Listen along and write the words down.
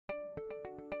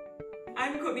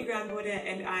I'm Courtney Groundwater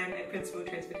and I'm a Principal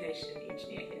Transportation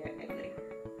Engineer here at Abley.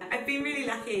 I've been really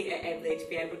lucky at Abley to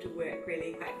be able to work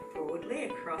really quite broadly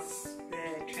across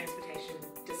the transportation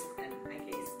discipline, I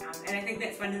guess. And I think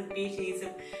that's one of the beauties of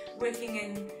working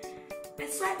in a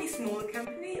slightly smaller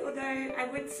company, although I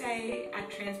would say our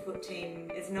transport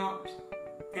team is not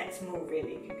that small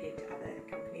really compared to other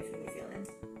companies in New Zealand.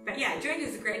 But yeah, I joined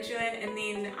as a graduate and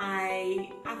then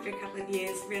after a couple of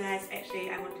years, realised actually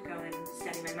I want to go and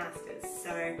study my Masters.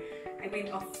 So I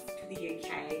went off to the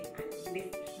UK and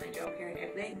left my job here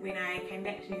at Abley. When I came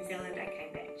back to New Zealand, I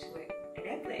came back to work at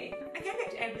Abley. I came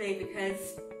back to Abley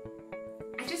because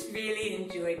I just really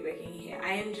enjoyed working here.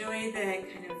 I enjoy the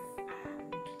kind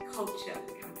of culture of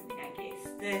the company, I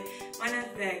guess. One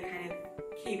of the kind of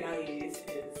key values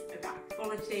is about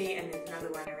quality, and there's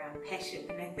another one around passion,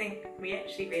 and I think we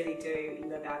actually really do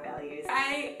live our values.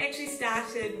 I actually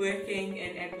started working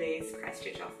in Abley's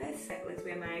Christchurch office. That was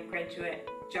where my graduate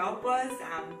job was.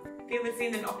 There was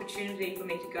then an opportunity for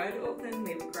me to go to Auckland.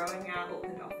 We were growing our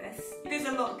Auckland office. There's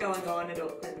a lot going on at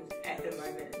Auckland at the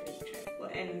moment in terms of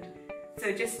transport, and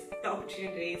so just the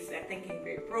opportunities, thinking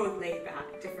very broadly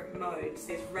about different modes.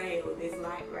 There's rail, there's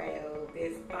light rail,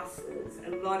 there's buses,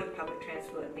 a lot of public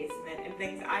transport investment, and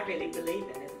things I really believe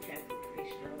in as a transport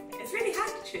professional. It's really hard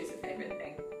to choose a favourite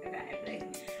thing about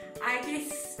Abley. I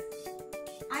guess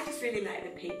I just really like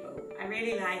the people. I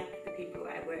really like the people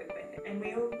I work with, and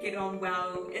we all get on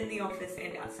well in the office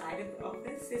and outside of the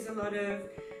office. There's a lot of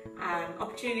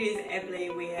opportunities at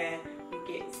Abley where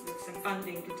we get some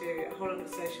funding to do a whole lot of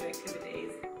social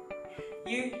activities.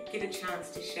 You get a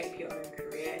chance to shape your own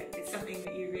career. If it's something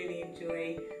that you really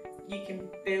enjoy, you can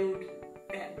build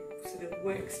that sort of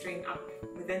work stream up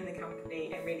within the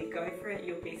company and really go for it.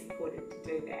 You'll be supported to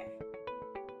do that.